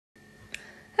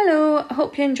So I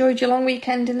hope you enjoyed your long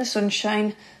weekend in the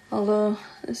sunshine, although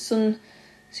the sun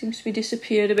seems to be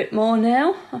disappeared a bit more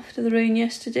now after the rain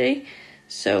yesterday.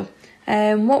 So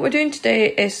what we're doing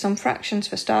today is some fractions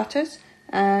for starters,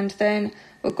 and then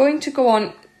we're going to go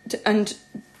on and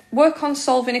work on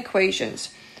solving equations.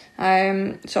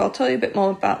 So I'll tell you a bit more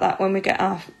about that when we get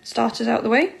our starters out of the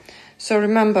way. So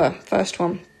remember, first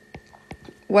one,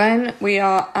 when we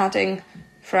are adding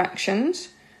fractions,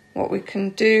 what we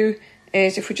can do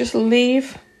is if we just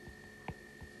leave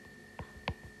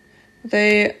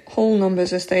the whole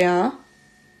numbers as they are,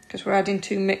 because we're adding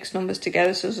two mixed numbers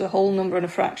together, so there's a whole number and a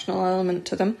fractional element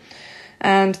to them,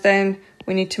 and then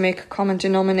we need to make a common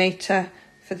denominator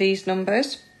for these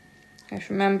numbers. If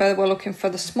you remember, we're looking for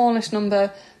the smallest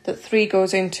number that 3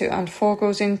 goes into and 4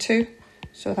 goes into,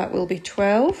 so that will be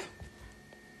 12.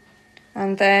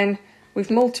 And then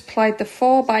we've multiplied the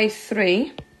 4 by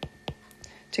 3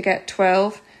 to get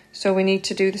 12, so we need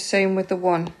to do the same with the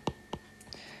 1.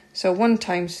 So 1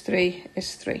 times 3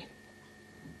 is 3.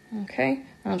 Okay,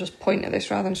 I'll just point at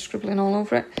this rather than scribbling all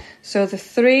over it. So the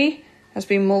 3 has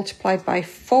been multiplied by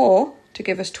 4 to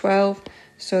give us 12,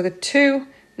 so the 2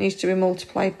 needs to be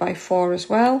multiplied by 4 as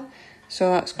well,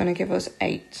 so that's going to give us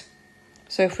 8.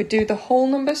 So if we do the whole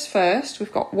numbers first,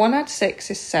 we've got 1 add 6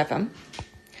 is 7,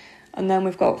 and then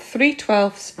we've got 3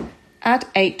 twelfths add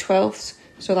 8 twelfths,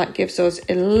 so that gives us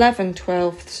 11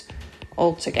 twelfths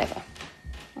altogether.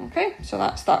 Okay, so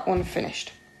that's that one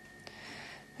finished.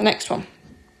 The next one,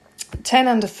 10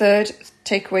 and a third,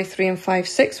 take away 3 and 5,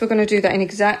 6. We're going to do that in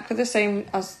exactly the same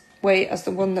way as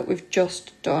the one that we've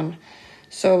just done.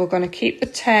 So we're going to keep the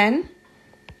 10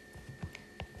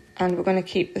 and we're going to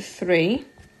keep the 3,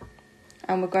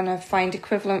 and we're going to find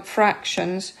equivalent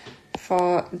fractions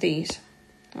for these.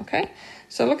 Okay,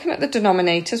 so looking at the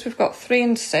denominators, we've got 3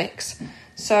 and 6.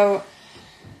 So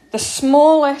the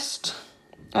smallest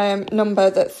number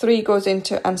that 3 goes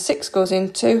into and 6 goes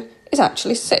into is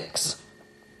actually 6.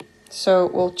 So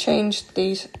we'll change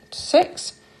these to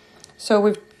 6. So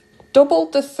we've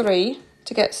doubled the 3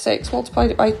 to get 6,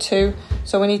 multiplied it by 2,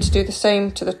 so we need to do the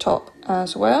same to the top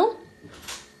as well.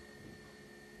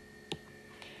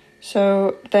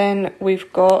 So then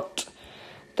we've got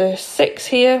the 6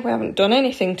 here, we haven't done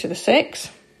anything to the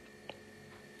 6,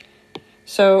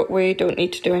 so we don't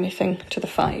need to do anything to the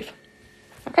 5.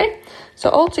 Okay, so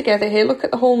all together here, look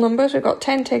at the whole numbers. We've got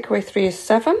 10 take away 3 is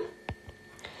 7,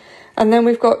 and then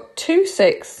we've got 2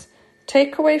 6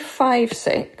 take away 5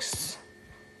 6.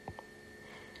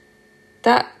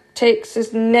 That takes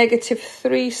us negative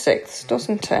 3 sixths,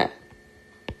 doesn't it?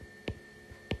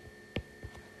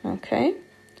 Okay,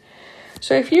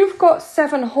 so if you've got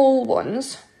 7 whole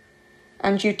ones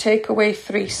and you take away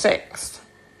 3 sixths,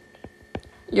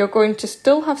 you're going to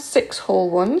still have 6 whole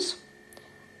ones.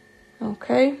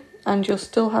 Okay, and you'll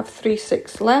still have 3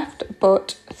 sixths left,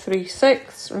 but 3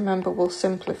 sixths, remember, will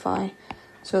simplify.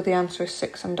 So the answer is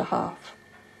 6.5.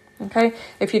 Okay,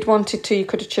 if you'd wanted to, you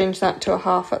could have changed that to a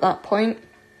half at that point.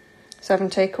 7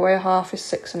 take away a half is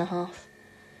 6.5.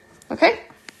 Okay,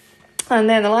 and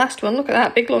then the last one, look at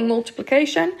that big long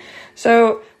multiplication.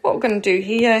 So what we're going to do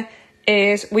here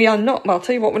is I'll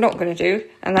tell you what we're not going to do,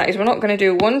 and that is we're not going to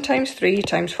do 1 times 3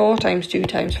 times 4 times 2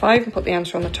 times 5 and put the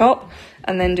answer on the top,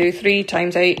 and then do 3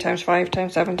 times 8 times 5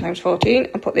 times 7 times 14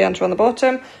 and put the answer on the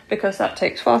bottom, because that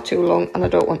takes far too long and I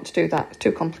don't want to do that. It's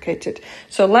too complicated.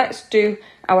 So let's do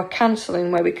our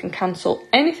cancelling, where we can cancel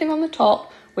anything on the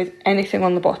top with anything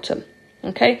on the bottom.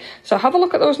 Okay, so have a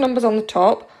look at those numbers on the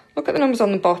top, look at the numbers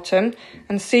on the bottom,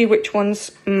 and see which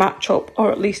ones match up,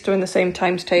 or at least are in the same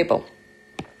times table.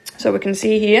 So we can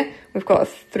see here, we've got a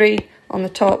 3 on the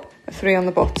top, a 3 on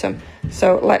the bottom.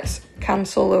 So let's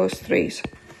cancel those 3s.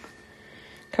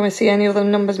 Can we see any other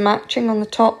numbers matching on the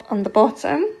top and the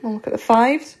bottom? We'll look at the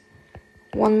 5s.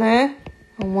 1 there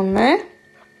and 1 there.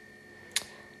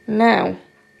 Now,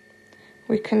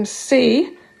 we can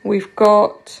see we've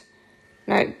got...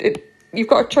 you've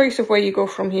got a choice of where you go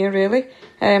from here, really.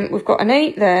 We've got an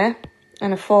 8 there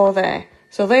and a 4 there.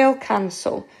 So they'll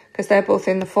cancel, because they're both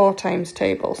in the 4 times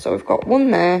table. So we've got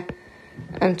 1 there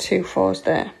and 2 4s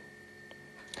there.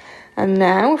 And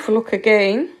now, if we look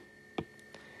again,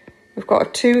 we've got a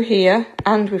 2 here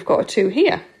and we've got a 2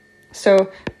 here.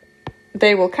 So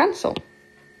they will cancel.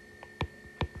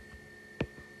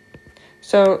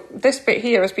 So this bit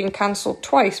here has been cancelled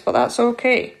twice, but that's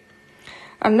okay.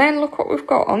 And then look what we've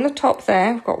got on the top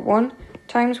there. We've got 1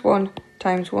 times 1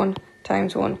 times 1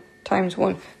 times 1 times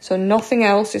 1. So nothing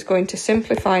else is going to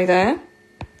simplify there.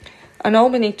 And all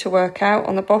we need to work out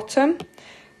on the bottom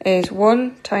is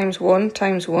 1 times 1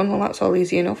 times 1. Well, that's all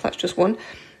easy enough. That's just 1.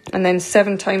 And then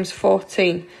 7 times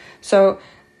 14. So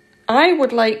I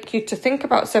would like you to think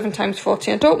about 7 times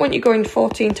 14. I don't want you going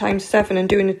 14 times 7 and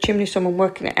doing a chimney sum and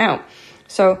working it out.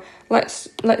 So let's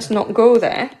not go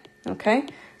there, okay?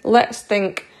 Let's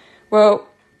think, well,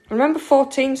 remember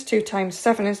 14 is 2 times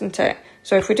 7, isn't it?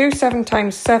 So if we do 7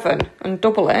 times 7 and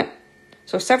double it,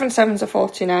 so 7 sevens are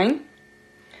 49.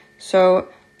 So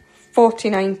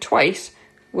 49 twice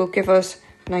will give us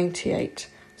 98.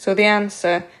 So the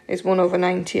answer is 1 over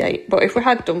 98. But if we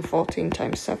had done 14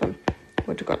 times 7,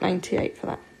 we'd have got 98 for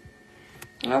that.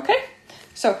 Okay,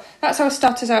 so that's our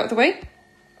starters out of the way.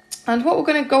 And what we're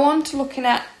going to go on to looking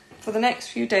at for the next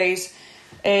few days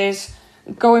is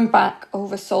going back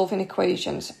over solving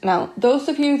equations. Now, those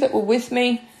of you that were with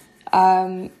me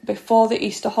before the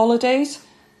Easter holidays,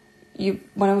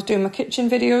 when I was doing my kitchen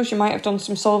videos, you might have done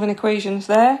some solving equations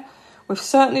there. We've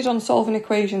certainly done solving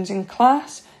equations in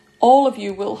class. All of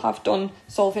you will have done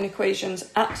solving equations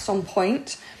at some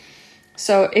point.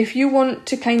 So if you want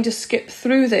to kind of skip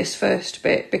through this first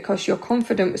bit because you're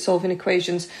confident with solving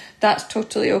equations, that's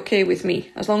totally okay with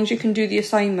me, as long as you can do the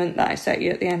assignment that I set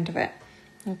you at the end of it.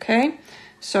 Okay,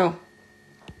 so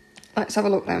let's have a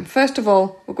look then. First of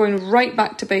all, we're going right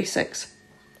back to basics.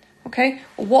 Okay,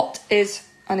 what is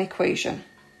an equation?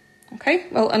 Okay,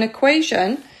 well, an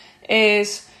equation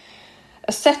is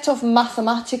a set of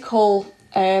mathematical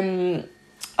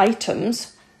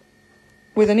items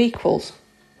with an equals.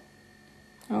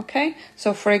 Okay,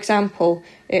 so for example,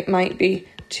 it might be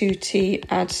 2t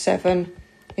add 7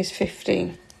 is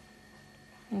 15.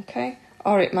 Okay,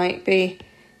 or it might be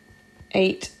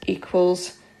 8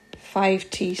 equals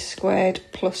 5t squared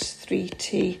plus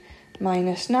 3t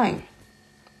minus 9.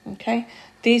 Okay,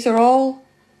 these are all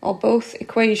or both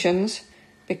equations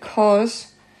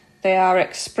because they are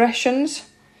expressions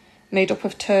made up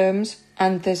of terms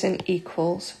and there's an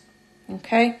equals.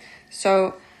 Okay,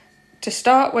 so to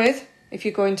start with, if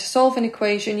you're going to solve an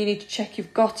equation, you need to check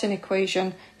you've got an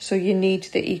equation, so you need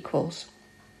the equals.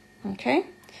 Okay,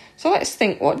 so let's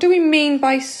think, what do we mean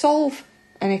by solve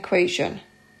an equation?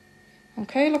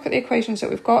 Okay, look at the equations that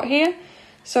we've got here.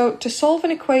 So to solve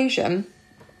an equation,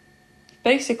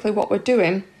 basically what we're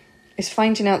doing is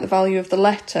finding out the value of the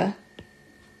letter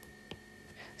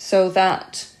so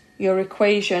that your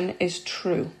equation is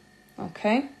true.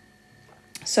 Okay,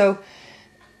 so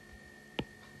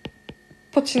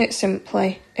putting it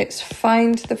simply, it's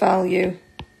find the value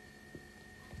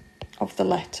of the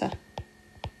letter.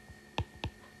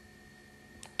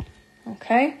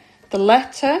 Okay, the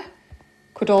letter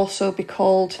could also be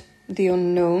called the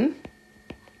unknown,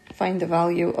 find the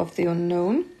value of the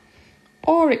unknown,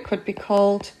 or it could be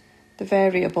called the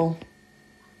variable.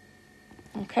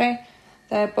 Okay,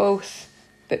 they're both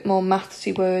a bit more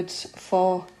mathsy words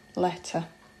for letter.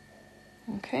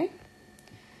 Okay.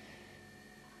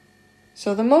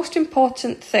 So the most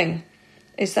important thing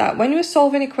is that when we're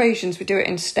solving equations, we do it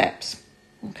in steps,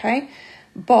 okay?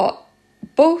 But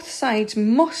both sides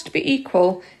must be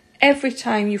equal every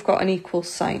time you've got an equal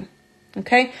sign,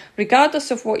 okay?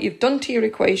 Regardless of what you've done to your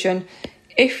equation,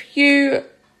 if you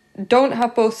don't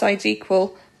have both sides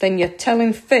equal, then you're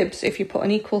telling fibs if you put an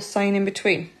equal sign in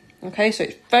between, okay? So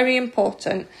it's very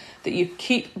important that you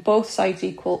keep both sides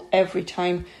equal every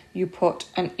time you put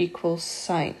an equal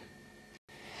sign.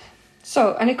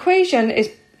 So an equation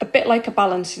is a bit like a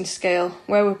balancing scale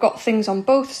where we've got things on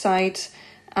both sides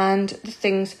and the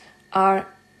things are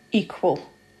equal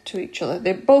to each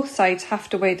other. Both sides have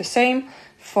to weigh the same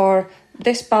for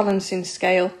this balancing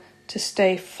scale to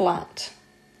stay flat.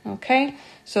 Okay,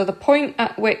 so the point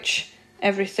at which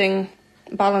everything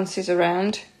balances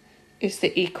around is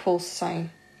the equal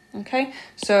sign. Okay,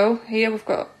 so here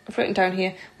I've written down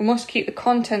here, we must keep the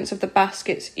contents of the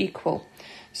baskets equal.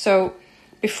 So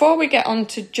before we get on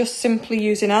to just simply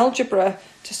using algebra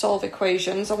to solve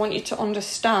equations, I want you to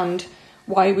understand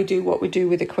why we do what we do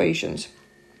with equations.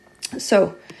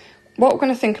 So what we're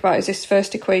going to think about is this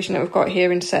first equation that we've got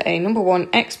here in set A. Number 1,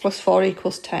 x plus 4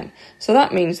 equals 10. So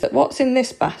that means that what's in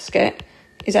this basket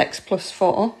is x plus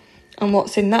 4, and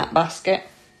what's in that basket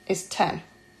is 10.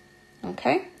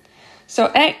 Okay? So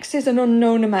x is an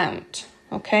unknown amount.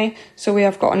 Okay? So we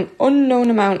have got an unknown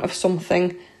amount of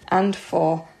something and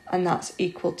 4. And that's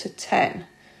equal to 10.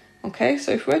 Okay,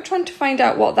 so if we're trying to find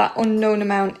out what that unknown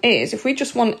amount is, if we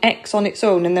just want x on its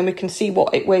own and then we can see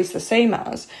what it weighs the same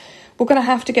as, we're going to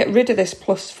have to get rid of this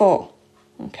plus 4.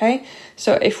 Okay,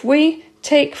 so if we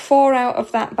take 4 out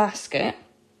of that basket,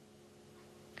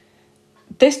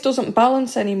 this doesn't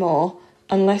balance anymore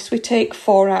unless we take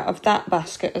 4 out of that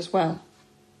basket as well.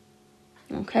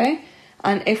 Okay,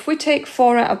 and if we take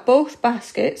 4 out of both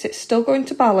baskets, it's still going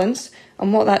to balance,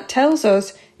 and what that tells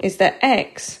us is that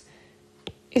x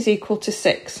is equal to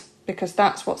 6 because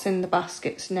that's what's in the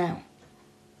baskets now.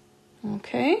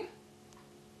 Okay.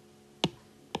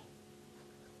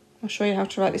 I'll show you how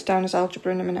to write this down as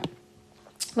algebra in a minute.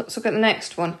 Let's look at the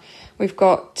next one. We've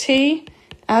got t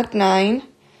add 9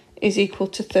 is equal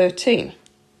to 13.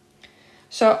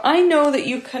 So I know that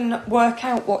you can work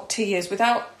out what t is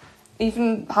without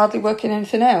even hardly working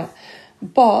anything out.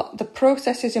 But the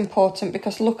process is important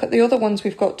because look at the other ones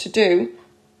we've got to do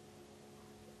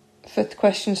for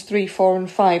questions 3, 4 and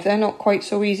 5. They're not quite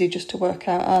so easy just to work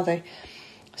out, are they?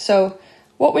 So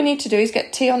what we need to do is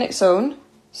get t on its own.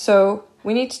 So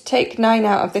we need to take 9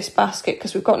 out of this basket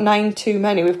because we've got 9 too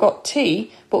many. We've got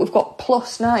t, but we've got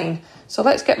plus 9. So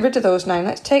let's get rid of those 9.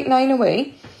 Let's take 9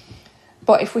 away.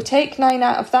 But if we take 9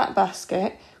 out of that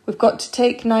basket, we've got to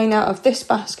take 9 out of this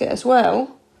basket as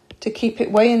well to keep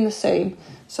it weighing the same.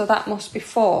 So that must be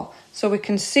 4. So we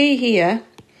can see here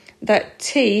that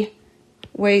t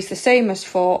weighs the same as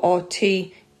 4 or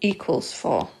t equals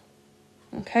 4.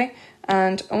 Okay,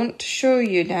 and I want to show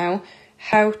you now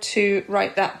how to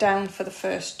write that down for the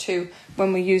first two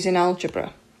when we're using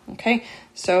algebra. Okay,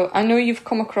 so I know you've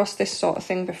come across this sort of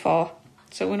thing before,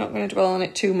 so we're not going to dwell on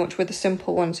it too much with the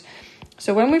simple ones.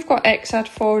 So when we've got x add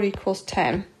 4 equals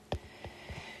 10,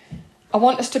 I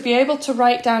want us to be able to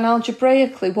write down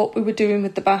algebraically what we were doing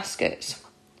with the baskets.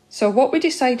 So what we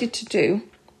decided to do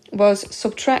was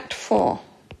subtract 4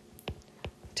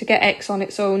 to get x on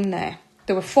its own there.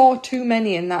 There were 4 too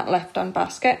many in that left-hand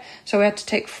basket, so we had to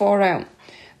take 4 out.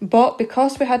 But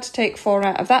because we had to take 4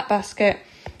 out of that basket,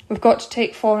 we've got to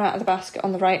take 4 out of the basket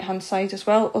on the right-hand side as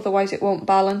well, otherwise it won't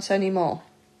balance anymore.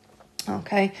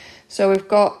 Okay, so we've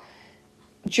got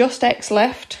just x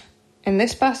left in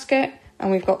this basket, and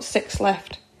we've got 6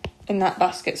 left in that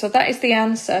basket. So that is the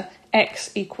answer, x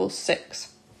equals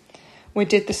 6. We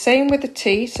did the same with the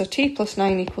t, so t plus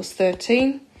 9 equals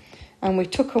 13, and we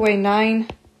took away 9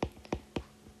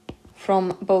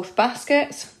 from both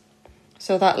baskets,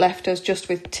 so that left us just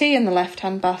with t in the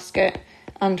left-hand basket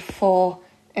and 4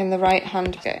 in the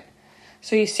right-hand basket.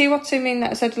 So you see what I mean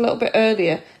that I said a little bit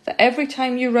earlier, that every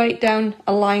time you write down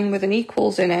a line with an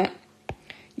equals in it,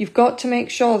 you've got to make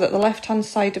sure that the left-hand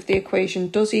side of the equation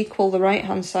does equal the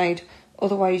right-hand side,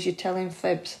 otherwise you're telling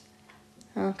fibs.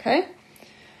 Okay?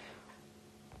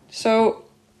 So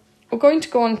we're going to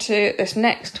go on to this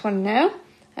next one now.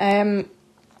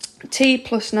 T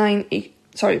plus 9,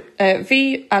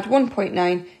 v add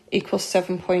 1.9 equals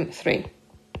 7.3.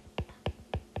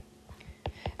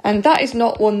 And that is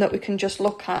not one that we can just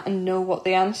look at and know what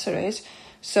the answer is.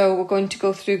 So we're going to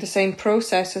go through the same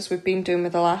process as we've been doing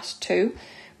with the last two,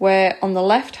 where on the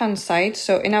left-hand side,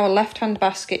 so in our left-hand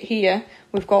basket here,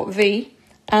 we've got v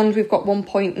and we've got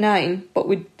 1.9, but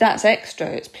that's extra,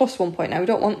 it's plus 1.9, we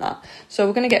don't want that. So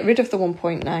we're going to get rid of the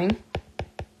 1.9.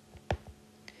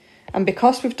 And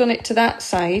because we've done it to that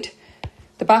side,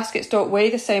 the baskets don't weigh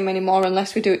the same anymore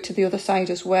unless we do it to the other side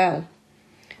as well.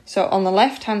 So on the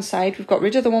left-hand side, we've got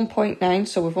rid of the 1.9,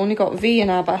 so we've only got v in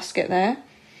our basket there.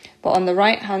 But on the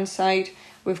right-hand side,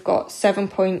 we've got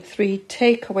 7.3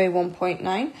 take away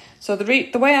 1.9. So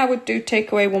the way I would do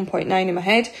take away 1.9 in my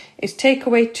head is take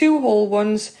away 2 whole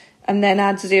ones and then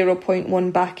add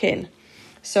 0.1 back in.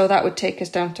 So that would take us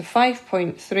down to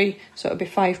 5.3, so it would be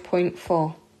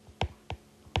 5.4.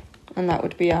 And that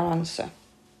would be our answer.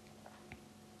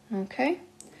 Okay.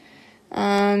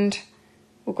 And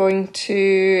we're going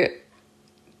to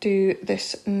do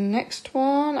this next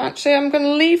one. Actually, I'm going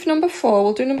to leave number 4.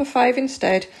 We'll do number 5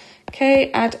 instead. K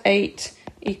add 8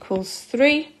 equals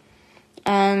 3.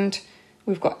 And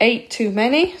we've got 8 too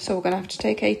many, so we're going to have to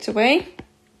take 8 away.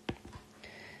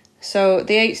 So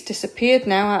the 8's disappeared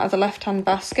now out of the left-hand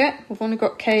basket. We've only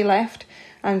got K left.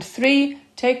 And 3,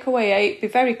 take away 8. Be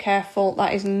very careful.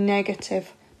 That is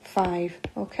negative 5.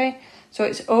 Okay? So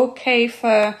it's okay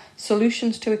for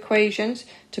solutions to equations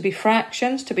to be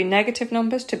fractions, to be negative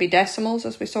numbers, to be decimals,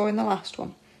 as we saw in the last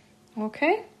one.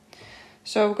 Okay?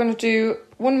 So we're going to do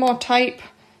one more type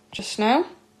just now,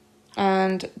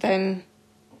 and then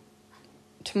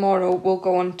tomorrow we'll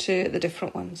go on to the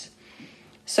different ones.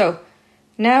 So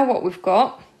now what we've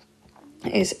got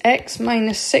is x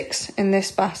minus 6 in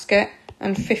this basket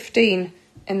and 15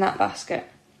 in that basket.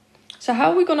 So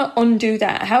how are we going to undo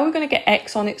that? How are we going to get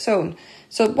x on its own?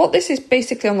 So what this is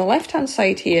basically on the left-hand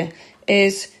side here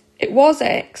is it was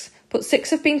x, but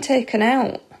 6 have been taken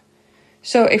out.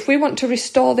 So if we want to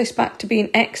restore this back to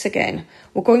being x again,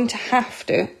 we're going to have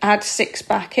to add 6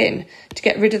 back in to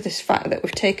get rid of this fact that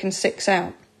we've taken 6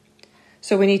 out.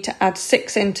 So we need to add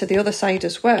 6 into the other side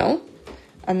as well,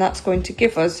 and that's going to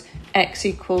give us x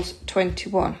equals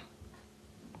 21.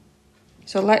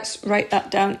 So let's write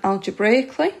that down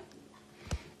algebraically.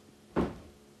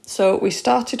 So we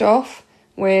started off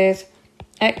with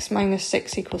x minus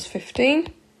 6 equals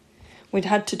 15. We'd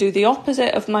had to do the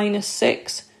opposite of minus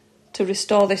 6 to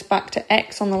restore this back to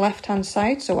x on the left-hand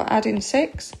side, so we're adding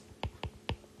 6.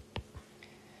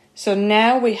 So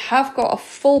now we have got a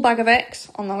full bag of x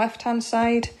on the left-hand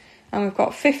side, and we've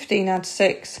got 15 add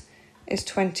 6 is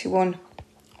 21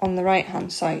 on the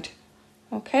right-hand side.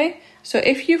 Okay, so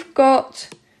if you've got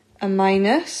a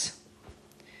minus,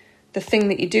 the thing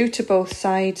that you do to both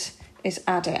sides is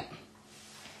add it.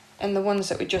 And the ones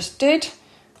that we just did,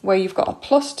 where you've got a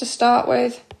plus to start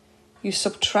with, you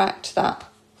subtract that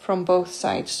from both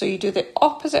sides. So you do the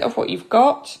opposite of what you've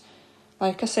got.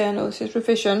 Like I say, I know this is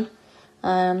revision,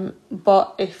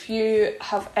 but if you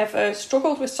have ever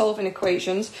struggled with solving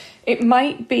equations, it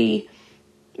might be,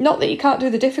 not that you can't do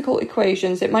the difficult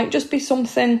equations, it might just be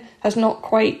something has not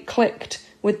quite clicked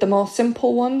with the more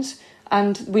simple ones,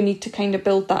 and we need to kind of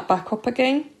build that back up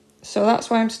again. So that's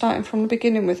why I'm starting from the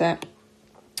beginning with it.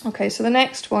 Okay, so the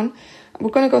next one, we're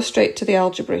going to go straight to the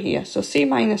algebra here. So c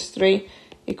minus 3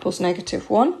 equals negative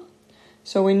 1.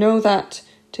 So we know that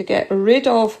to get rid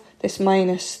of this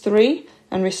minus 3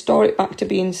 and restore it back to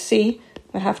being c,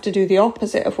 we have to do the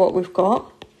opposite of what we've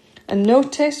got. And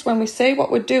notice when we say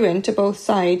what we're doing to both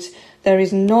sides, there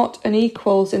is not an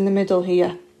equals in the middle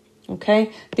here.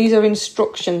 Okay, these are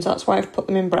instructions, that's why I've put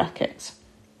them in brackets.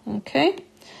 Okay,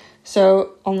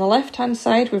 so on the left-hand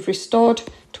side, we've restored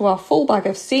to our full bag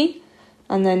of c,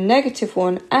 and then negative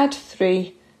 1 add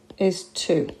 3 is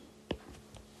 2.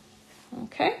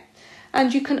 Okay,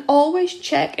 and you can always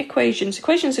check equations.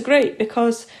 Equations are great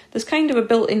because there's kind of a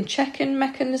built-in check-in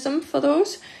mechanism for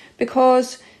those,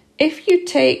 because if you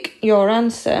take your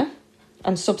answer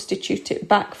and substitute it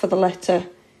back for the letter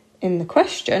in the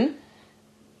question,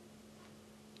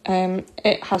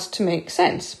 it has to make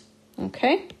sense.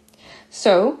 Okay,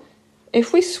 so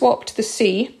if we swapped the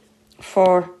c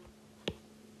for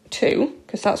 2,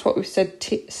 because that's what we've said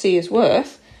c is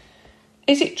worth,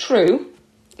 is it true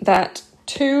that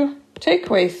 2 take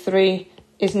away 3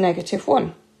 is negative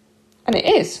 1? And it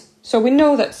is. So we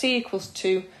know that c equals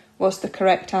 2 was the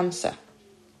correct answer.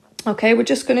 Okay, we're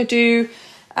just going to do,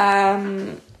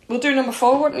 we'll do number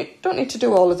 4. We don't need to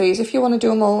do all of these. If you want to do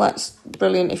them all, that's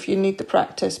brilliant if you need the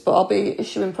practice, but I'll be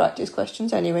issuing practice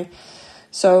questions anyway.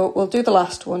 So we'll do the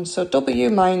last one. So w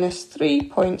minus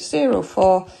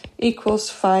 3.04 equals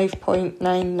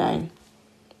 5.99.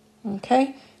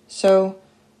 Okay, so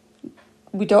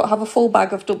we don't have a full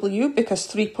bag of w because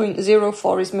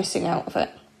 3.04 is missing out of it.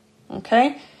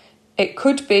 Okay, it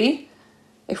could be,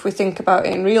 if we think about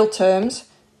it in real terms,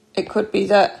 it could be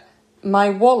that my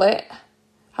wallet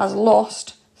has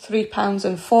lost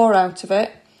 £3.04 out of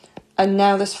it, and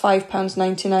now there's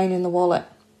 £5.99 in the wallet.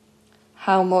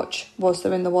 How much was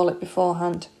there in the wallet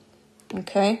beforehand?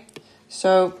 Okay,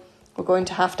 so we're going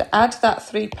to have to add that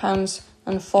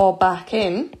 £3.04 back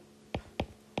in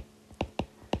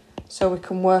so we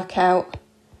can work out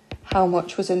how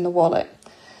much was in the wallet.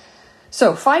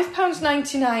 So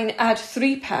 £5.99 add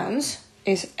 £3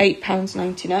 is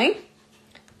 £8.99.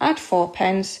 Add 4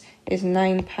 pence is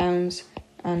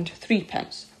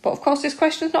 £9.03. But of course this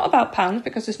question is not about pounds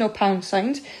because there's no pound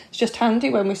signs. It's just handy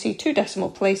when we see 2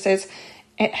 decimal places.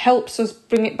 It helps us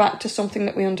bring it back to something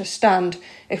that we understand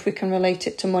if we can relate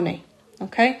it to money.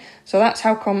 Okay, so that's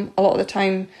how come a lot of the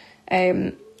time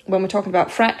when we're talking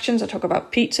about fractions, I talk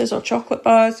about pizzas or chocolate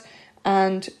bars,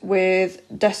 and with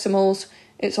decimals,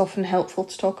 it's often helpful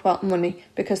to talk about money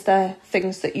because they're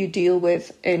things that you deal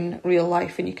with in real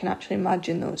life and you can actually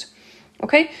imagine those.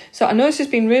 Okay, so I know this has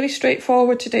been really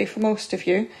straightforward today for most of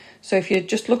you. So if you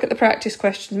just look at the practice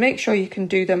questions, make sure you can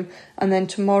do them. And then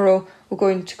tomorrow we're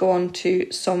going to go on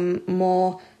to some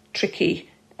more tricky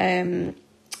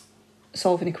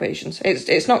solving equations.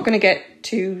 It's not going to get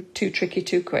too tricky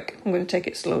too quick. I'm going to take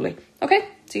it slowly. Okay,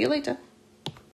 see you later.